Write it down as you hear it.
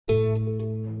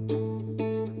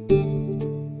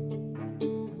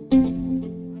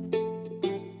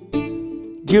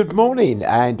Good morning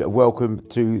and welcome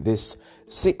to this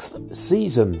 6th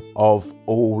season of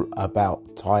All About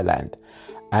Thailand.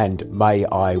 And may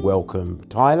I welcome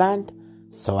Thailand,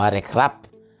 Sawadee Krap,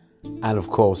 and of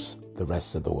course the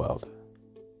rest of the world.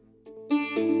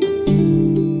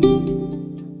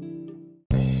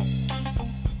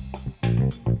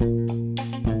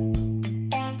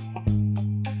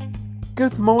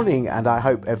 Good morning, and I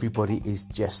hope everybody is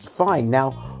just fine.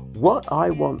 Now, what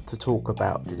I want to talk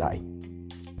about today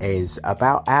is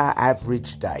about our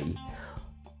average day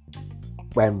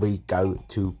when we go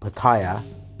to Pattaya.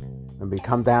 When we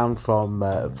come down from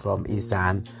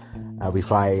Isan, we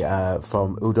fly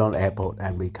from Udon Airport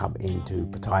and we come into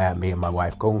Pattaya, me and my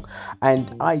wife Kung.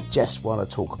 And I just want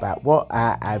to talk about what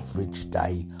our average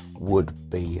day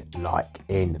would be like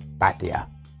in Pattaya.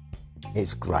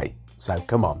 It's great. So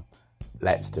come on,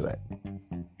 let's do it.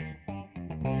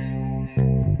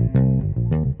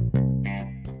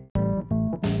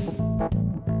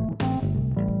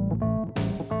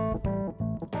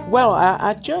 Well,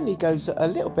 our journey goes a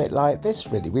little bit like this,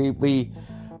 really. We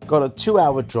got a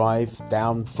 2-hour drive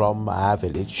down from our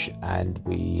village and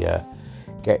we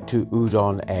get to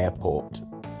Udon Airport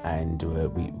and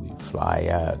we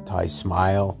fly Thai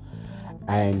Smile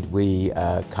and we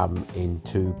come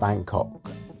into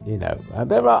Bangkok. You know,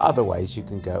 there are other ways you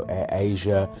can go. Air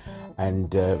Asia,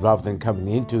 and rather than coming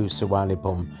into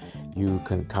Suvarnabhumi, you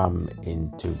can come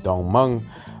into Dong Mueang,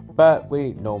 but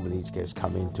we normally just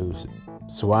come into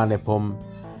Suvarnabhumi.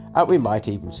 We might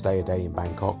even stay a day in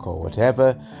Bangkok or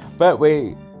whatever, but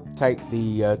we take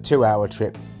the 2-hour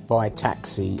trip by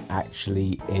taxi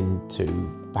actually into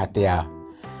Pattaya.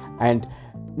 And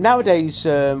nowadays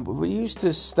we used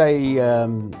to stay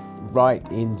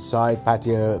right inside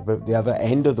Pattaya, but the other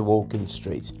end of the walking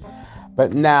street,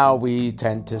 but now we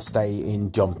tend to stay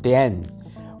in Jomtien,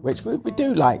 which we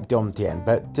do like Jomtien,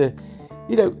 but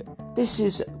you know, this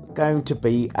is going to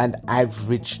be an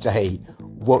average day,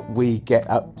 what we get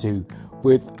up to,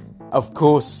 with of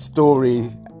course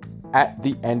stories at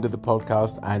the end of the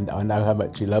podcast. And I know how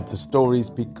much you love the stories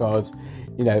because,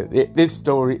 you know, this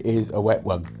story is a wet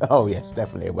one. Oh yes,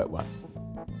 definitely a wet one.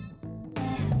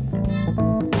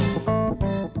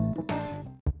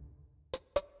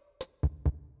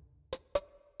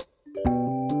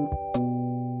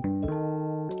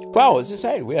 Well, as I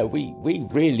say, we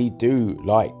really do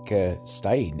like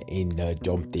staying in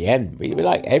Jomtien. We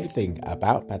like everything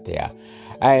about Pattaya.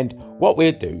 And what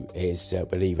we'll do is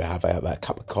we'll either have a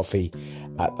cup of coffee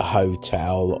at the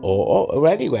hotel or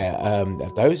anywhere.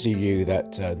 Those of you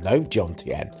that know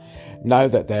Jomtien know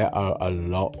that there are a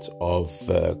lot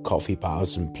of coffee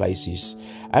bars and places,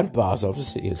 and bars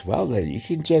obviously as well, that you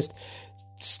can just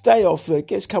stay off,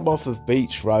 just come off of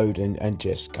Beach Road and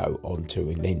just go onto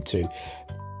and into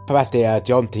Pattaya.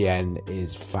 Jomtien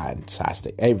is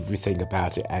fantastic. Everything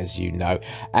about it, as you know,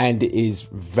 and is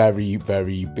very,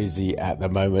 very busy at the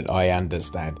moment, I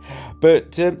understand.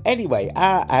 But anyway,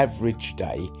 our average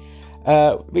day,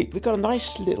 we got a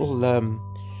nice little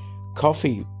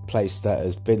coffee place that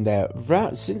has been there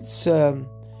since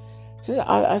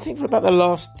I think for about the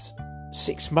last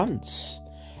 6 months.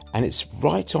 And it's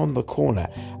right on the corner,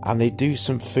 and they do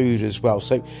some food as well.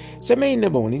 So me in the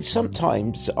morning,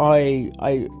 sometimes I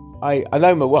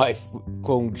know my wife,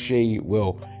 Kung, she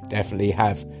will definitely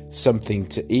have something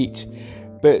to eat.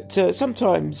 But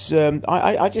sometimes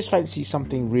I just fancy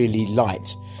something really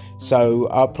light. So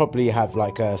I'll probably have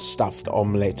like a stuffed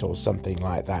omelette or something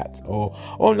like that.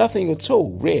 Or nothing at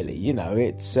all, really. You know,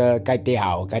 it's gai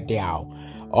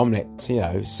diao omelette, you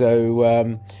know.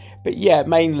 So... but yeah,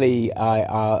 mainly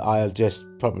I'll just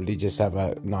probably just have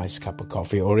a nice cup of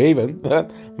coffee, or even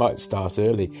might start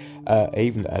early,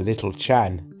 even a little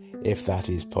chan, if that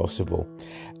is possible.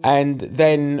 And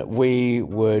then we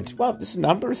would, well, there's a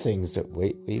number of things that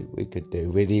we could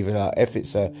do. We'd even, if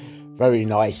it's a very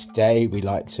nice day, we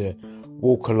like to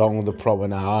walk along the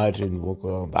promenade and walk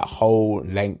along that whole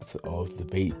length of the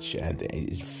beach, and it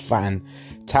is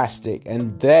fantastic.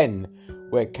 And then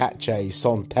we'll catch a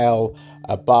Sontel,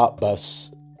 a BART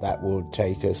bus that will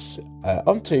take us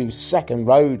onto Second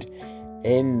Road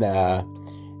in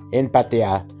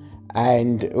Pattaya,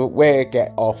 and we'll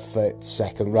get off at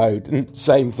Second Road. And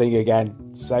same thing again.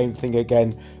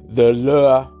 The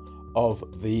lure of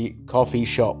the coffee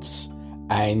shops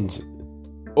and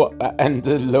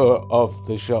the lure of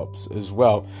the shops as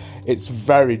well. It's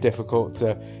very difficult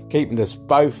to keep us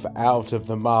both out of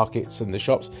the markets and the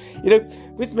shops. You know,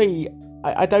 with me,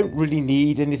 I don't really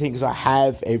need anything because I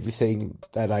have everything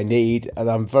that I need, and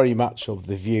I'm very much of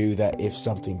the view that if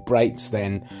something breaks,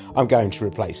 then I'm going to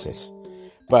replace it.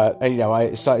 But, you know,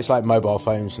 it's like mobile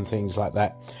phones and things like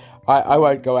that. I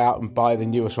won't go out and buy the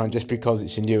newest one just because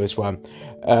it's the newest one.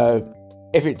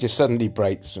 If it just suddenly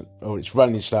breaks, or it's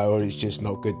running slow, or it's just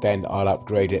not good, then I'll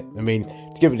upgrade it. I mean,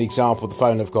 to give an example, the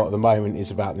phone I've got at the moment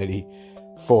is about nearly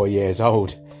 4 years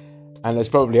old. And it's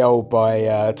probably old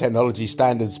by technology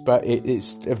standards, but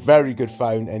it's a very good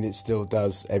phone, and it still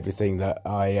does everything that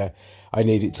I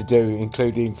need it to do,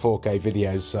 including 4K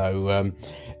videos. So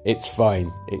it's fine.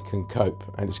 It can cope,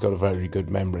 and it's got a very good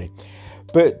memory.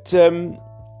 But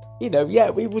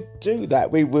we would do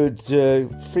that. We would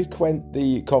frequent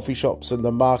the coffee shops and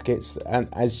the markets, and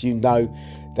as you know,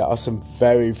 there are some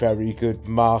very, very good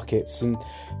markets and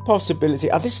possibility.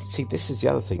 This is the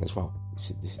other thing as well.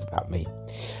 This is about me.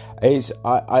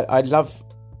 I love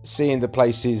seeing the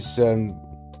places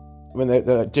when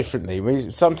they're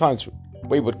differently. Sometimes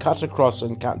we would cut across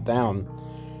and cut down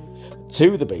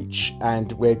to the beach,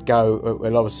 and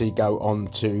we'll obviously go on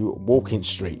to Walking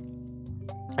Street.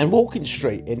 And Walking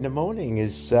Street in the morning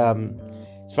is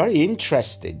it's very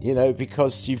interesting,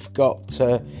 because you've got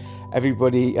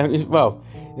everybody. Well,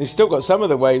 you've still got some of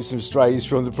the waves and strays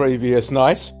from the previous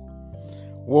night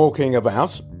walking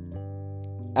about.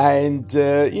 And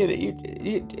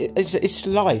it's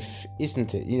life,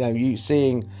 isn't it? You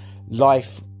seeing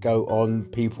life go on,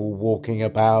 people walking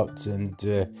about, and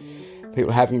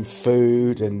people having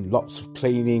food, and lots of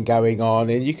cleaning going on.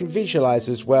 And you can visualize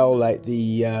as well, like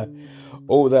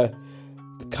all the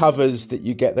covers that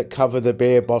you get that cover the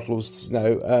beer bottles.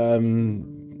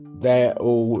 They're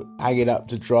all hanging up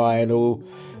to dry, and all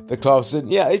the cloths.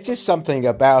 And it's just something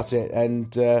about it.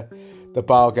 And the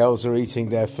bar girls are eating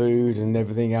their food and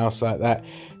everything else like that.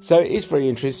 So it is very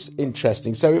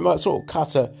interesting. So we might sort of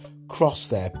cut across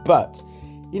there. But,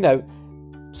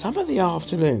 some of the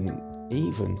afternoon,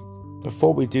 even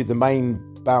before we do the main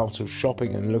bout of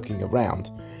shopping and looking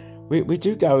around, we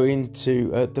do go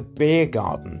into the beer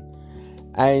garden.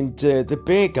 And the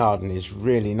beer garden is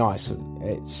really nice.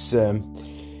 It's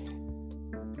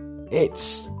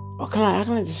how can I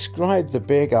describe the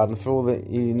beer garden for all that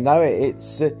you know it?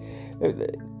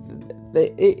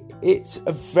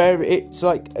 It's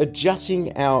like a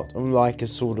jutting out on like a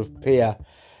sort of pier,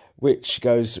 which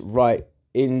goes right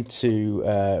into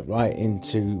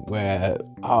where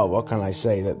what can I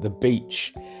say, that the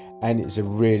beach, and it's a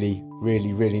really,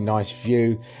 really, really nice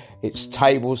view. It's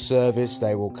table service.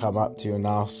 They will come up to you and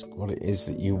ask what it is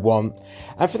that you want.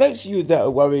 And for those of you that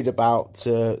are worried about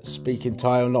speaking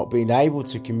Thai or not being able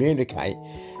to communicate,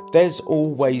 there's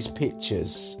always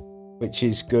pictures, which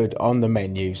is good, on the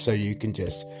menu, so you can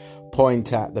just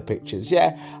point at the pictures.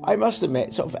 Yeah, I must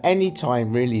admit, sort of any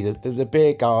time really, the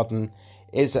beer garden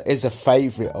is a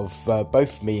favourite of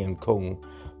both me and Kung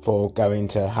for going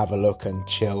to have a look and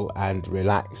chill and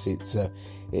relax. It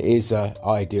is an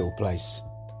ideal place.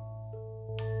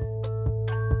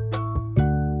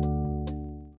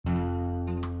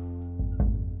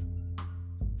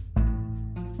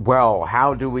 Well,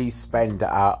 how do we spend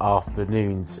our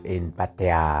afternoons in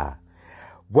Pattaya?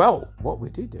 Well, what we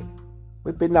do,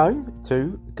 we've been known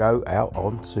to go out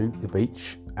onto the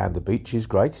beach, and the beach is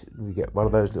great. We get one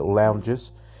of those little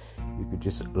lounges. You could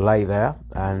just lay there,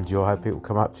 and you'll have people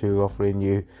come up to you offering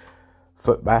you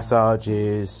foot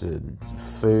massages and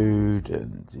food,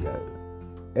 and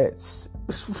it's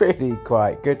really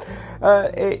quite good.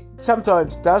 It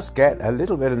sometimes does get a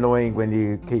little bit annoying when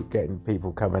you keep getting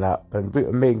people coming up, and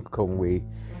me and Kung, we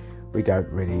don't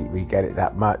really get it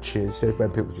that much. It's when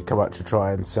people just come up to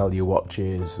try and sell you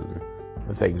watches and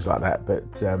things like that.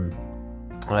 But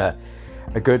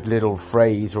a good little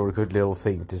phrase or a good little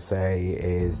thing to say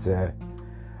is, you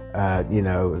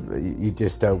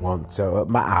just don't want to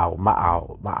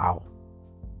ma'au,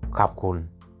 kap kun.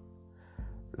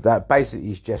 That basically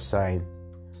is just saying,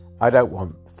 I don't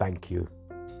want thank you.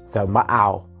 So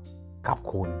ma'au, kap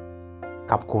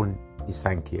kun is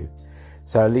thank you.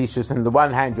 So at least just on the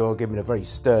one hand, you're giving a very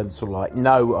stern sort of like,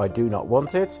 no, I do not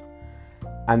want it,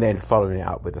 and then following it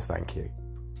up with a thank you.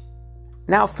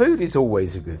 Now, food is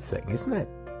always a good thing, isn't it?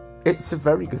 It's a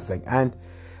very good thing. And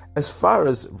as far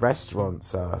as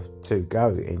restaurants are to go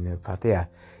in Pattaya,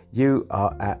 you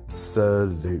are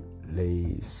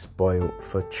absolutely spoilt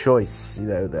for choice.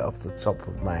 Off the top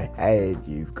of my head,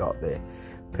 you've got the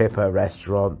Pippa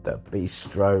restaurant, the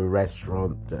Bistro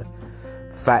restaurant, the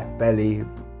Fat Belly.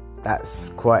 That's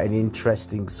quite an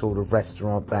interesting sort of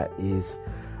restaurant. That is,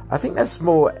 I think that's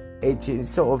more edgy.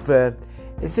 It's sort of,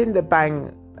 it's in the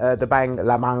Bang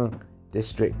Lamang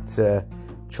district,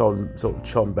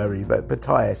 Chonburi, but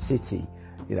Pattaya city.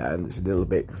 and it's a little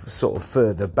bit sort of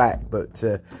further back, but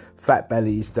Fat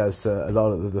Bellies does a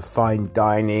lot of the fine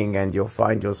dining, and you'll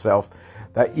find yourself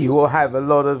that you will have a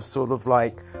lot of sort of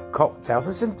like cocktails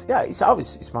and some,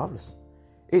 it's marvellous.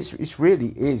 It really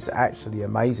is actually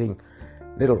amazing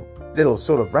little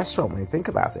sort of restaurant when you think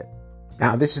about it.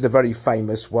 Now, this is the very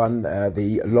famous one,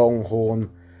 the Longhorn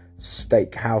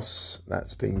Steakhouse.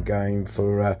 That's been going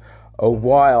for a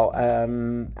while,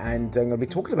 and I'm going to be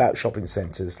talking about shopping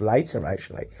centres later.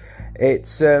 Actually,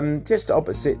 it's just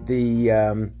opposite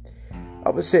the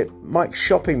opposite Mike's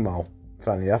Shopping Mall.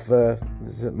 Funny enough,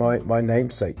 this is my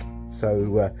namesake.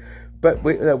 So, but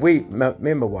me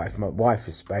and my wife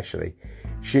especially,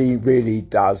 she really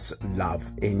does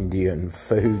love Indian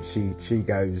food.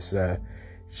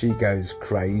 She goes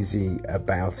crazy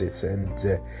about it, and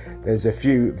there's a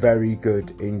few very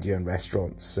good Indian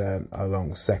restaurants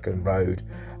along Second Road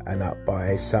and up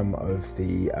by some of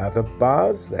the other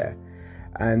bars there.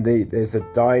 And there's the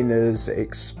Diners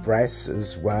Express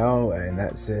as well, and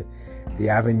that's the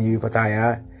Avenue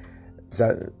Pattaya.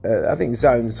 So I think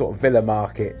Zone sort of Villa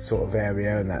Market sort of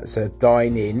area, and that's a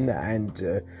dine-in, and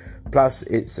plus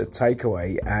it's a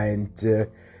takeaway, and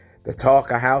the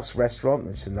Tarka House restaurant,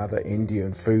 which is another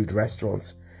Indian food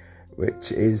restaurant,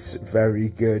 which is very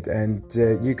good, and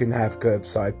you can have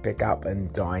curbside pickup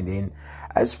and dine in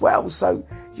as well. So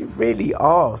you really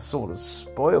are sort of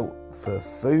spoilt for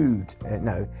food.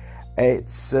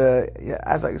 It's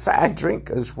as I say, and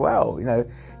drink as well.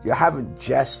 You haven't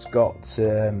just got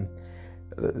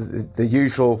the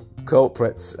usual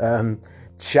culprits,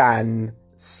 Chan,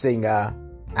 Singer,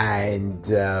 and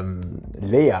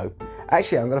Leo.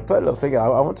 Actually, I'm going to put a little thing. I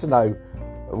want to know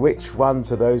which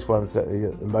ones are those ones that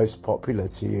are the most popular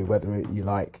to you, whether you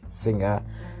like Singer,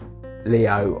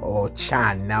 Leo, or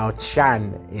Chan. Now,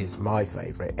 Chan is my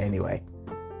favourite anyway.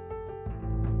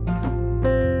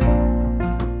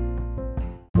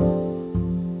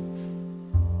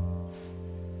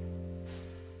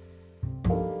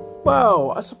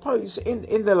 Well, I suppose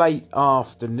in the late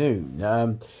afternoon,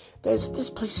 there's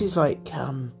places like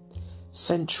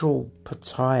Central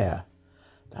Pattaya.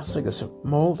 That's like a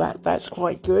mall. That's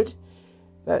quite good.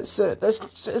 That's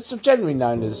generally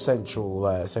known as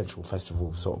Central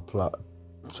Festival sort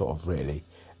of really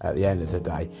at the end of the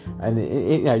day, and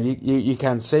you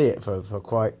can see it for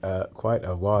quite a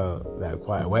while.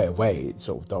 Quite a way away. It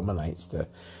sort of dominates the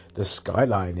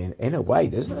skyline in a way,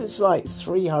 doesn't it? It's like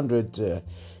 300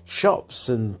 shops,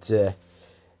 and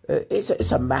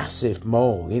it's a massive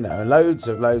mall, and loads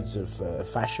of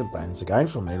fashion brands are going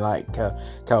from there, like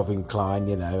Calvin Klein,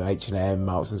 H&M,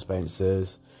 Marks and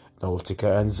Spencer's,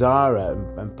 Nautica, and Zara,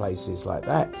 and places like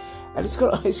that. And it's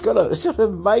got an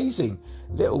amazing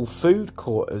little food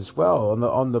court as well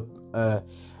on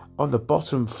the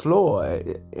bottom floor,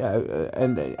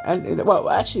 and well,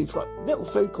 actually, it's got little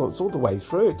food courts all the way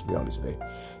through it. To be honest with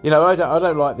you, I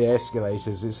don't like the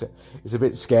escalators. It's a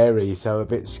bit scary, so I'm a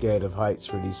bit scared of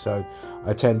heights really. So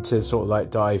I tend to sort of like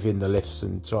dive in the lifts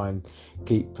and try and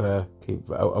keep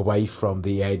away from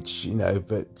the edge,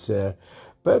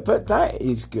 But that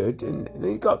is good, and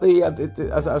you got the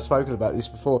as I've spoken about this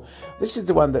before. This is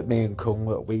the one that me and Kung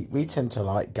we tend to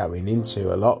like going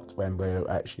into a lot when we're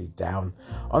actually down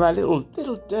on our little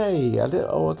day, a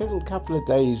little couple of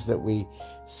days that we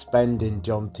spend in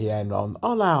Jomtien on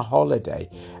our holiday.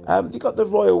 You got the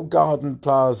Royal Garden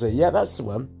Plaza, yeah, that's the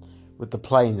one with the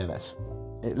plane in it.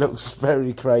 It looks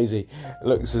very crazy. It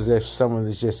looks as if someone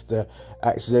has just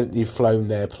accidentally flown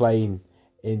their plane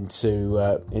into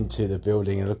the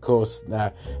building. And of course,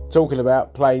 talking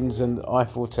about planes and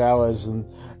Eiffel Towers and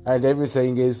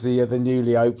everything, is the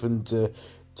newly opened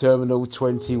Terminal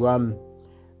 21,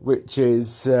 which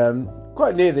is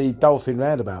quite near the Dolphin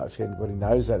Roundabout, if anybody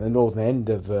knows, at the northern end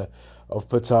of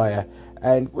Pattaya.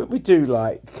 And we do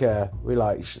like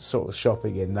sort of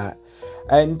shopping in that.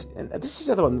 And this is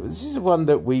the other one. This is the one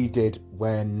that we did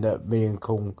when me and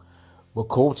Kung were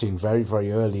courting very,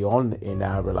 very early on in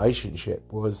our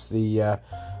relationship, was the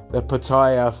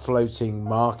Pattaya floating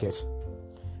market.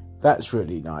 That's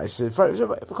really nice. It's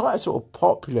quite a sort of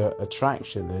popular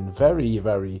attraction, and very,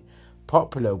 very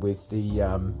popular with the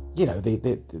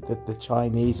the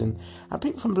Chinese and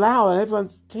people from Laos, and everyone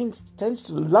tends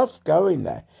to love going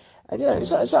there. And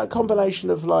it's like a combination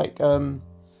of like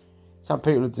some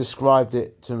people have described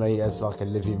it to me as like a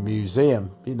living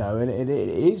museum, and it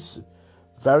is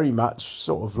very much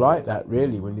sort of like that,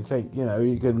 really. When you think,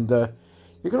 you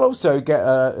can also get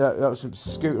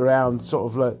scoot around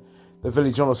sort of like the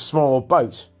village on a small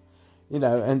boat,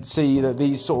 and see that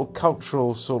these sort of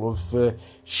cultural sort of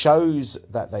shows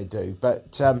that they do.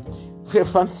 But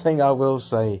one thing I will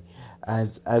say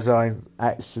as I'm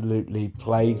absolutely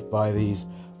plagued by these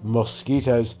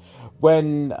mosquitoes.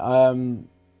 When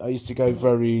I used to go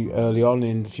very early on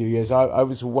in a few years, I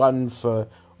was one for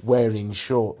wearing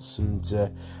shorts,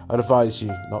 and I'd advise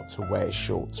you not to wear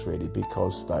shorts really,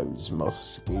 because those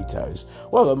mosquitoes,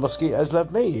 well, the mosquitoes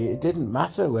love me. It didn't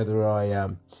matter whether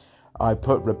I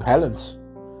put repellent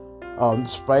on,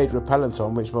 sprayed repellent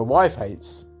on, which my wife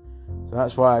hates, so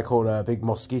that's why I call her a big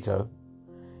mosquito.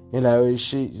 You know,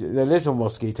 the little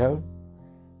mosquito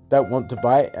don't want to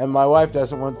bite, and my wife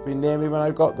doesn't want to be near me when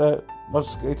I've got the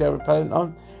mosquito repellent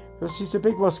on, because she's a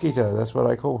big mosquito. That's what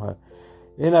I call her.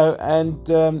 You know, and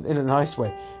in a nice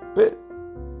way. But,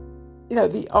 you know,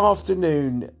 the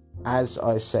afternoon, as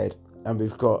I said, and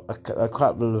we've got a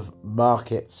couple of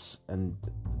markets and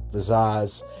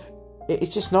bazaars,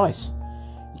 it's just nice.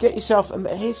 You get yourself, and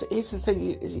here's the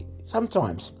thing,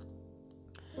 sometimes,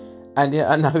 and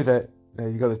yeah, I know that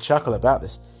you've got to chuckle about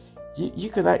this, you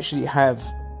can actually have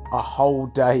a whole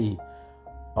day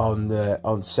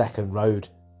on Second Road.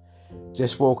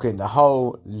 Just walking the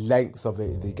whole length of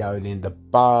it, either going in the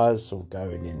bars or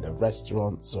going in the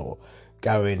restaurants or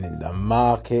going in the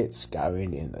markets,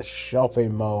 going in the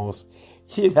shopping malls.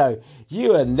 You know,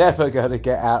 you are never going to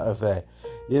get out of there,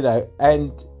 you know,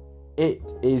 and it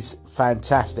is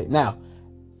fantastic. Now,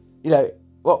 you know,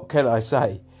 what can I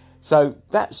say? So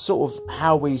that's sort of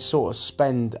how we sort of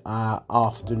spend our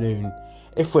afternoon,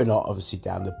 if we're not obviously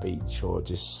down the beach or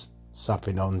just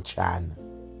supping on Chan.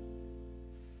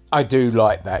 I do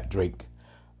like that drink.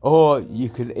 Or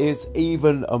it's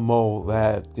even a mall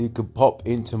there. You can pop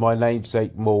into my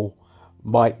namesake mall,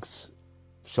 Mike's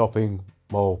Shopping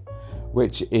Mall,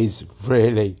 which is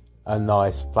really a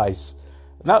nice place.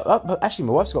 Now, actually,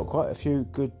 my wife's got quite a few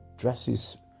good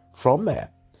dresses from there.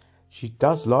 She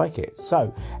does like it.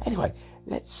 So, anyway,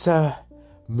 let's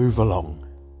move along.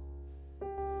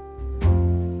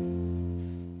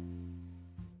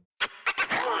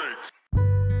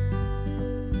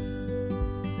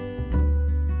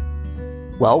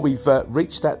 Well, we've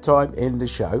reached that time in the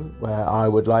show where I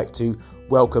would like to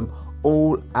welcome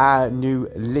all our new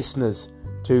listeners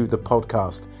to the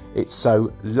podcast. It's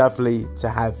so lovely to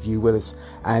have you with us,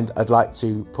 and I'd like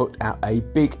to put out a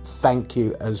big thank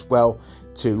you as well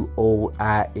to all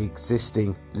our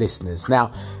existing listeners.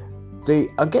 Now, we're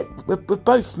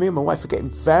both, me and my wife, are getting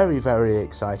very, very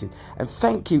excited, and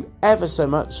thank you ever so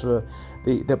much for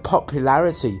the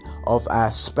popularity of our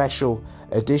special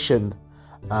edition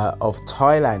of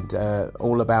Thailand,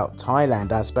 all about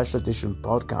Thailand, our special edition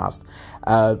podcast,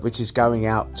 which is going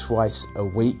out twice a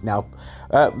week now.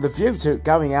 The view to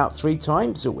going out 3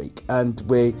 times a week, and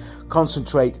we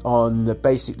concentrate on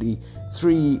basically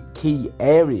 3 key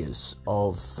areas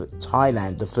of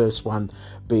Thailand. The first one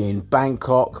being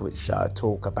Bangkok, which I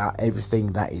talk about everything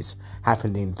that is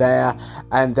happening there,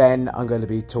 and then I'm going to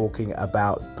be talking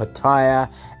about Pattaya,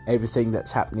 everything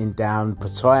that's happening down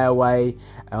Pattaya Way,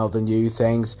 all the new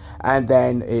things, and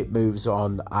then it moves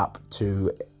on up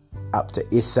to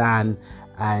Isan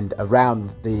and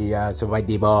around the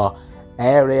Sawaidibar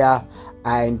area,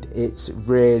 and it's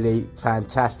really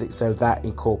fantastic. So that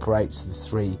incorporates the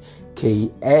 3 key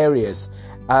areas.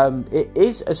 It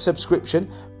is a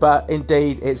subscription, but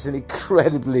indeed it's an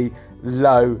incredibly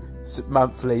low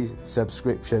monthly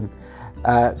subscription.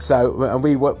 And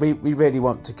we really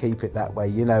want to keep it that way,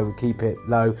 you know, keep it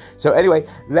low. So anyway,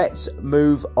 let's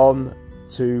move on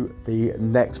to the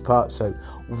next part. So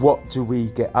what do we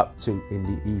get up to in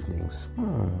the evenings?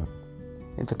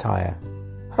 In Pattaya.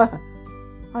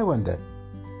 I wonder.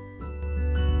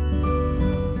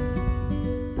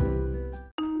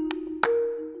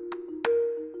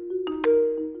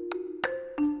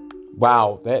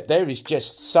 Wow, there is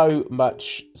just so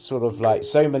much, sort of like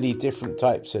so many different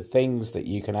types of things that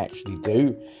you can actually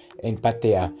do in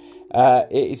Pattaya.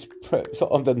 It is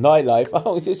sort of the nightlife.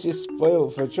 Oh, it's just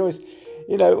spoiled for choice.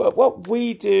 You know, what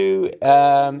we do,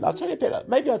 I'll tell you a bit,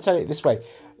 maybe I'll tell it this way.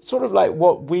 Sort of like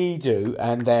what we do,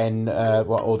 and then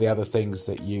what all the other things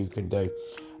that you can do.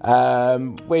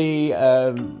 We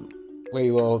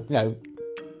will, you know,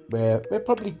 we'll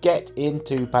probably get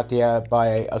into Pattaya by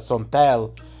a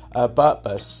Sontel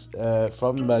bus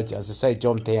from, as I say,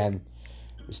 Jomtien.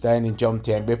 We're staying in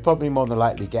Jomtien. We'll probably more than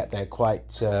likely get there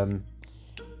quite,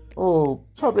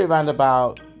 probably around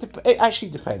about, it actually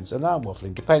depends. I know I'm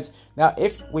waffling, depends. Now,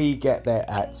 if we get there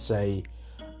at, say,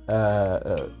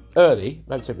 early,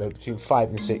 let's say between 5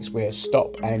 and 6, we'll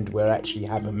stop and we'll actually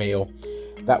have a meal.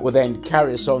 That will then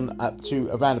carry us on up to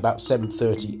around about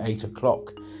 7:30, 8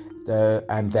 o'clock.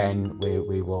 And then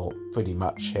we will pretty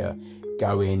much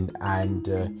go in and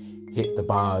hit the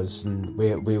bars, and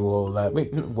we will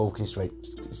walking straight.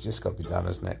 It's just got to be done,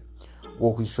 isn't it?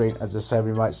 walking street. As I said,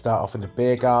 we might start off in the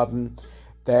beer garden.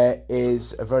 There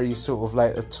is a very sort of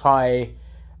like a Thai,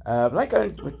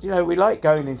 we like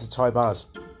going into Thai bars.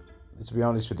 To be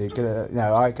honest with you,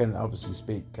 I can obviously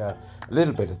speak a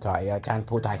little bit of Thai. I can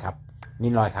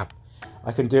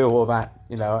do all that.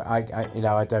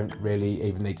 I don't really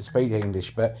even need to speak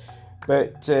English, but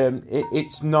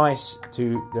it's nice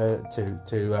to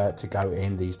go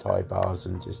in these Thai bars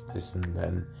and just listen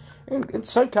and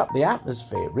soak up the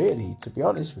atmosphere, really, to be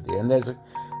honest with you. And there's a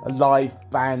live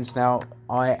bands now.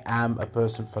 I am a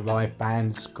person for live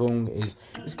bands. Kung is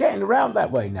getting around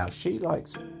that way now. She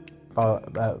likes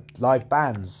live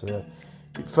bands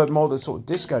for more the sort of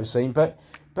disco scene, but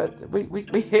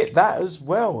we hit that as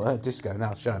well. Disco,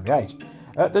 now showing my age.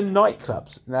 The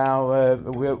nightclubs. Now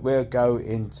we'll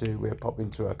pop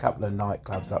into a couple of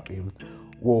nightclubs up in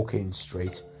Walking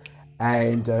Street,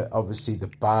 and obviously the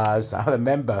bars. I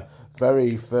remember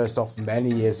very first off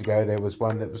many years ago there was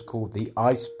one that was called the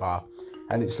Ice Bar,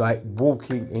 and it's like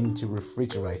walking into a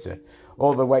refrigerator.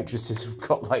 All the waitresses have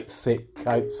got like thick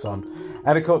coats on,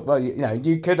 and of course, well,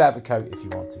 you could have a coat if you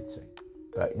wanted to,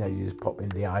 but you just pop in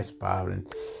the Ice Bar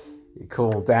and you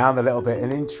cool down a little bit.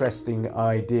 An interesting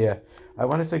idea. I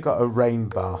wonder if they've got a rain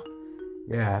bar.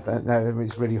 Yeah,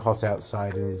 it's really hot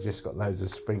outside and you've just got loads of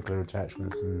sprinkler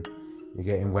attachments and you're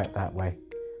getting wet that way.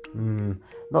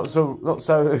 Not so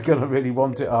gonna really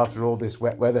want it after all this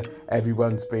wet weather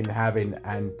everyone's been having,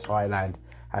 and Thailand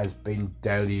has been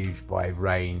deluged by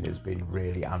rain. It's been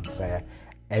really unfair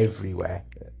everywhere.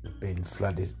 It's been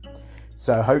flooded.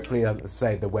 So hopefully, as I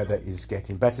say, the weather is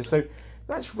getting better. So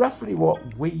that's roughly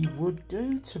what we would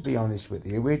do, to be honest with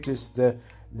you. We'd just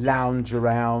lounge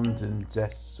around and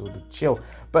just sort of chill.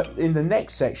 But in the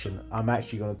next section, I'm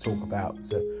actually going to talk about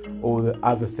all the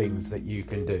other things that you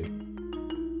can do.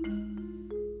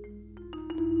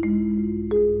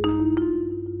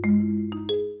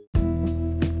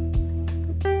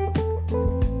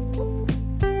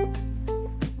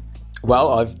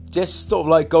 Well, I've just sort of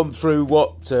like gone through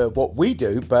what we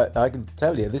do, but I can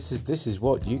tell you this is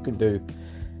what you can do.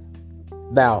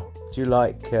 Now, do you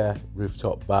like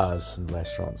rooftop bars and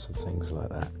restaurants and things like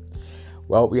that?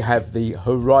 Well, we have the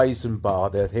Horizon Bar,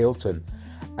 the Hilton,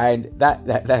 and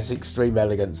that's extreme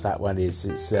elegance. That one is.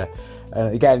 It's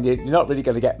again, you're not really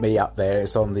going to get me up there.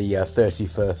 It's on the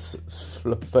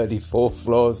 34th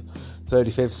floors,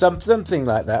 35th, something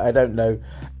like that. I don't know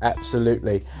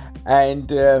absolutely. And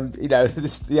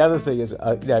the other thing is,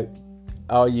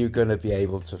 are you going to be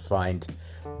able to find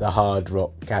the Hard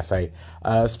Rock Cafe?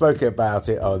 I spoke about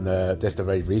it on just a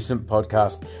very recent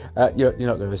podcast. You're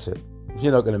not going to miss it.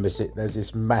 You're not going to miss it. There's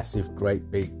this massive, great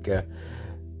big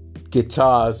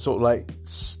guitar sort of like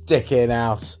sticking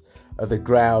out of the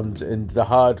ground, and the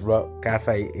Hard Rock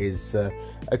Cafe is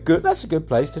that's a good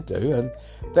place to do. And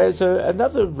there's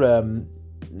another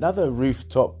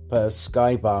rooftop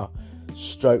sky bar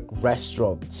stroke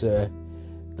restaurant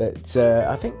that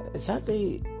I think is that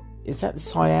the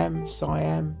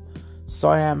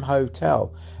Siam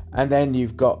Hotel. And then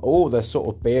you've got all the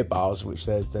sort of beer bars, which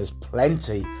there's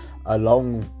plenty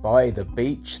along by the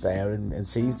beach there, and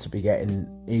seems to be getting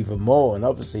even more. And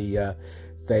obviously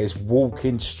there's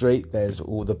Walking Street, there's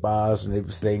all the bars and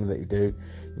everything that you do.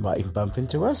 You might even bump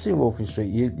into us in Walking Street,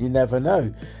 you never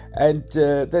know. And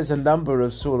there's a number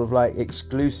of sort of like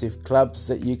exclusive clubs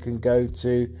that you can go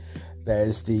to.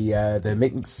 There's the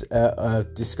Minx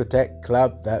Discotheque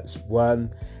Club, that's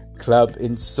one. Club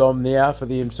Insomnia for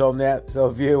the insomniacs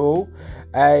of you all.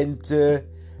 And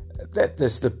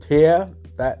there's the Pier,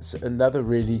 that's another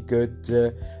really good,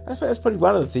 that's probably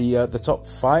one of the top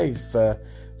 5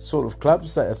 sort of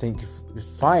clubs that I think you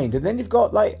find. And then you've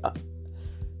got like,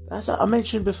 as I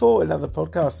mentioned before in another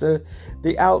podcast,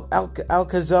 the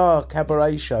Alcazar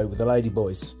Cabaret Show with the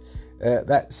Ladyboys.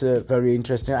 That's very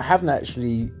interesting. I haven't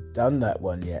actually done that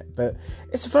one yet, but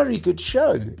it's a very good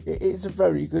show. It is a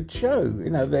very good show.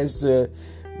 There's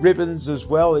ribbons as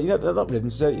well. They're not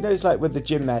ribbons. It's like with the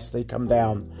gymnasts, they come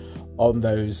down on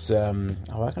those.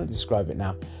 How can I describe it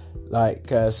now?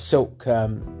 Like silk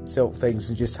things,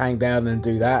 and just hang down and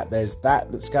do that. There's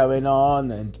that's going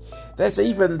on, and there's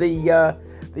even the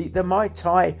Muay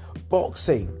Thai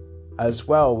boxing as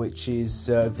well, which is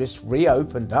just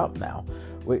reopened up now,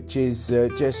 which is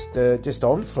just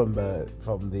on from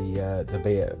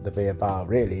the beer bar,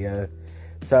 really. And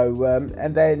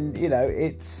then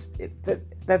there's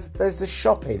the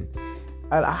shopping,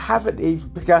 and I haven't even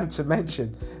begun to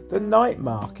mention the night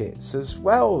markets as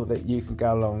well that you can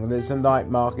go along. There's the night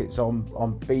markets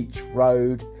on Beach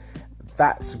Road.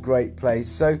 That's a great place.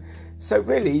 So So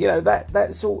really,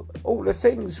 that's all the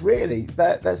things really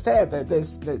that's there.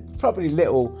 There's probably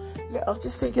little. I was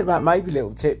just thinking about maybe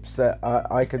little tips that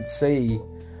I could see,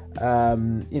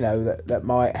 that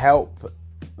might help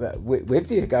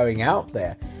with you going out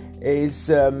there. Is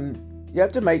you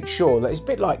have to make sure that it's a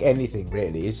bit like anything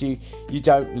really. Is you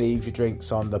don't leave your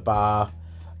drinks on the bar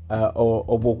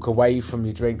or walk away from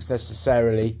your drinks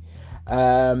necessarily.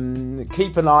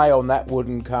 Keep an eye on that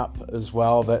wooden cup as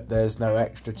well, that there's no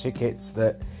extra tickets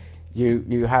that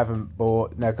you haven't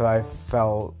bought. No, because I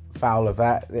fell foul of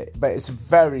that. But it's a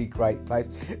very great place.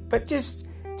 But just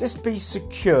be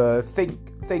secure.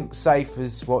 Think safe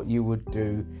is what you would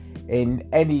do in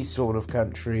any sort of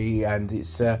country, and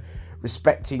it's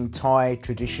respecting Thai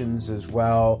traditions as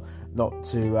well. Not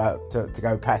to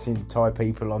go patting Thai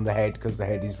people on the head, because the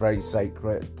head is very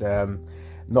sacred.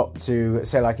 Not to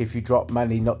say, like, if you drop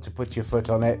money, not to put your foot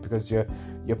on it, because you're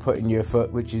putting your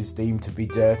foot, which is deemed to be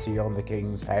dirty, on the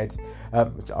king's head.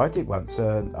 Which I did once.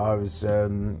 I was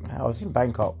in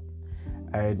Bangkok,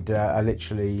 and I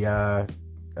literally I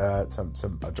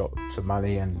dropped some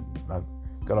money and I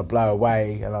got a blow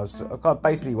away, and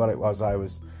basically what it was, I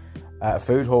was at a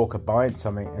food hawker buying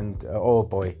something, and oh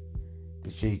boy,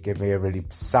 did she give me a really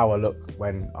sour look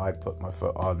when I put my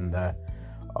foot on the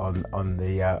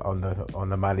money.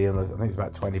 I think it's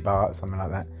about 20 baht, something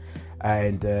like that.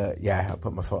 And I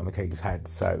put my foot on the king's head.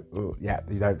 So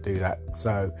you don't do that.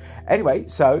 So anyway,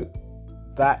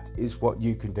 that is what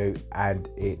you can do, and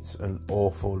it's an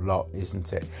awful lot,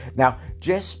 isn't it? Now,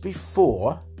 just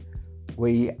before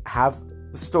we have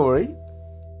the story,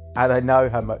 and I know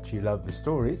how much you love the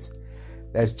stories,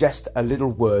 there's just a little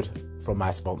word from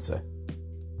our sponsor.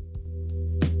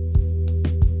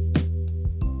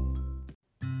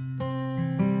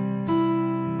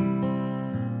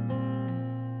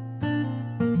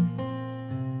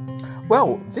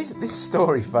 Well, this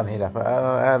story, funny enough,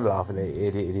 I'm laughing.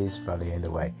 It is funny in a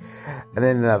way, and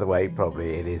in another way,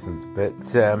 probably it isn't.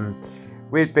 But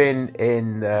we'd been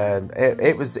in.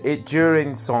 It was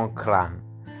during Songkran,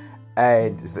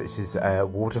 and this is a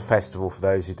water festival for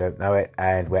those who don't know it,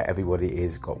 and where everybody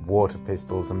is got water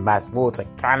pistols and mass water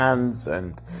cannons,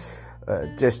 and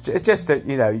just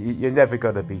you're never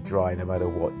going to be dry no matter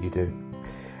what you do,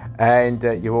 and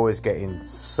you're always getting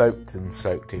soaked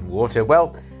in water.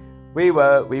 Well, we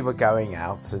were going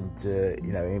out,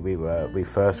 and we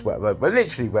first went. But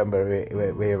literally, when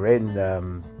we were in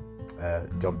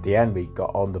Jom Tien, we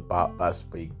got on the bus,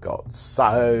 we got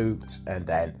soaked, and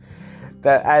then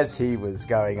as he was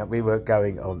going up, we were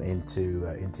going on into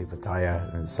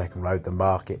Pattaya and the second road, the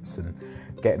markets, and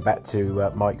getting back to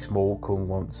Mike's Mall. Kung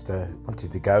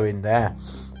wanted to go in there,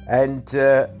 and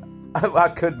I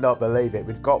could not believe it.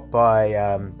 We'd got by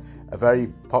a very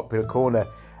popular corner,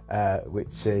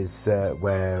 which is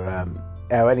where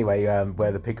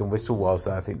the Pig and Whistle was.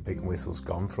 I think the Pig and Whistle's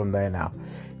gone from there now,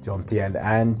 Jom Tien.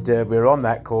 And we were on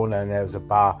that corner, and there was a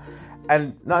bar.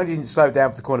 And not only didn't slow down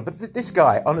for the corner, but this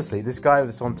guy with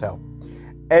the Sontel,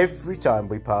 every time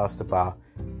we passed a bar,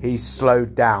 he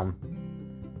slowed down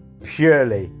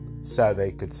purely so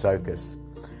they could soak us.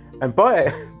 And by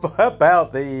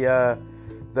about the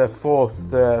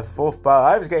fourth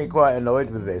bar, I was getting quite annoyed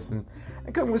with this, and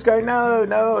Kung was going,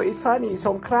 no, it's funny, it's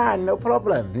on Clan, no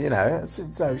problem,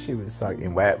 So she was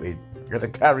soaking wet. We got a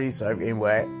curry soaking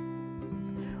wet.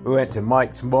 We went to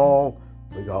Mike's Mall.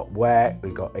 We got wet.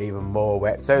 We got even more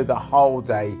wet. So the whole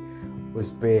day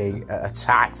was being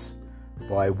attacked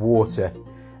by water.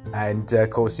 And of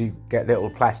course, you get little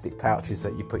plastic pouches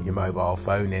that you put your mobile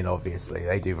phone in. Obviously,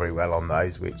 they do very well on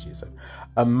those, which is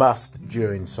a must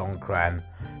during Songkran.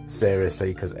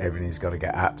 Seriously, because everything's got to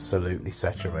get absolutely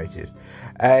saturated.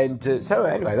 And so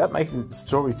anyway, that making the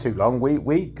story too long,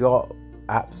 we got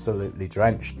absolutely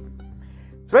drenched.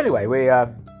 So anyway, we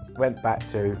went back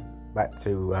to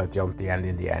Jom Tien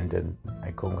in the end, and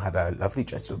Kung had a lovely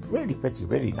dress, really pretty,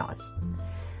 really nice.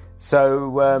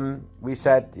 So we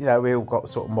said, we all got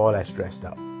sort of more or less dressed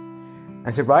up.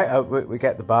 And said, right, we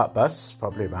get the BART bus,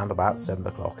 probably around about 7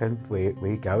 o'clock, and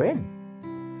we go in.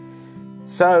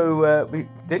 So we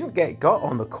didn't got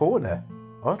on the corner,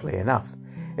 oddly enough.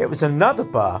 It was another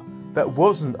bar that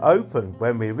wasn't open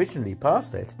when we originally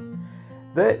passed it.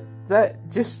 The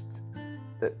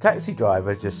taxi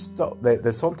driver just stopped, the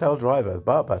Sontel driver, the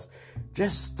BART bus,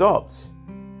 just stopped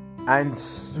and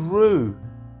threw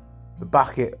the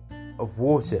bucket of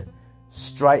water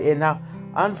straight in. Now,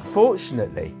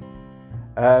 unfortunately,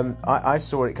 I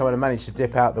saw it coming and managed to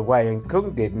dip out the way, and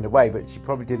Kung did in the way, but she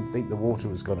probably didn't think the water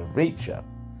was going to reach her.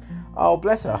 Oh,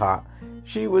 bless her heart.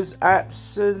 She was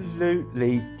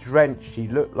absolutely drenched. She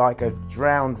looked like a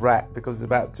drowned rat because of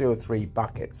about 2 or 3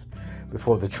 buckets.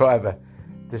 before the driver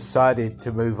decided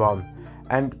to move on.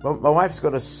 And my wife's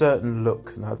got a certain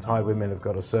look. Now, Thai women have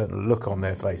got a certain look on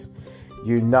their face.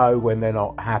 You know when they're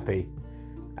not happy.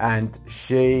 And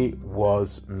she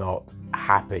was not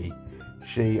happy.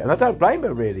 And I don't blame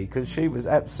her really, because she was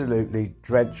absolutely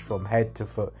drenched from head to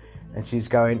foot. And she's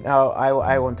going, "Oh,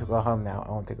 I want to go home now.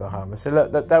 I want to go home." I said,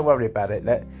 "Look, don't worry about it.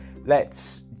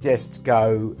 Let's just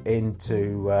go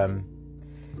into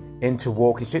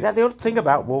Walking Street." Now, the other thing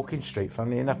about Walking Street,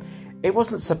 funnily enough, it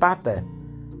wasn't so bad there.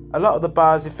 A lot of the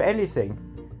bars, if anything,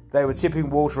 they were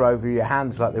tipping water over your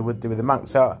hands like they would do with the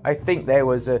monks. So I think there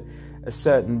was a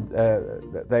certain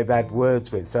they've had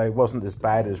words with, so it wasn't as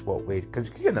bad as what we, because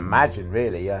you can imagine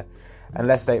really,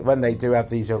 unless when they do have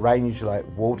these arranged like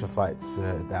water fights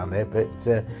down there. But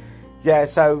yeah,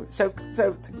 so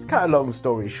to cut a long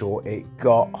story short, it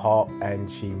got hot and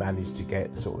she managed to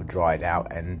get sort of dried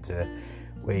out, and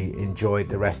we enjoyed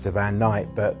the rest of our night.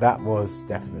 But that was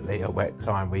definitely a wet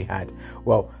time we had.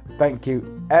 Well, thank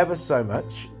you ever so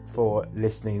much for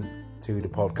listening to the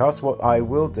podcast. What I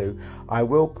will do, I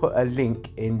will put a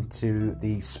link into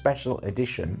the special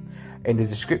edition in the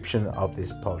description of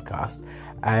this podcast.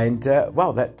 And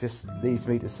well, that just leaves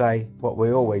me to say what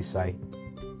we always say: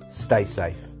 stay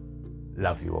safe.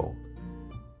 Love you all.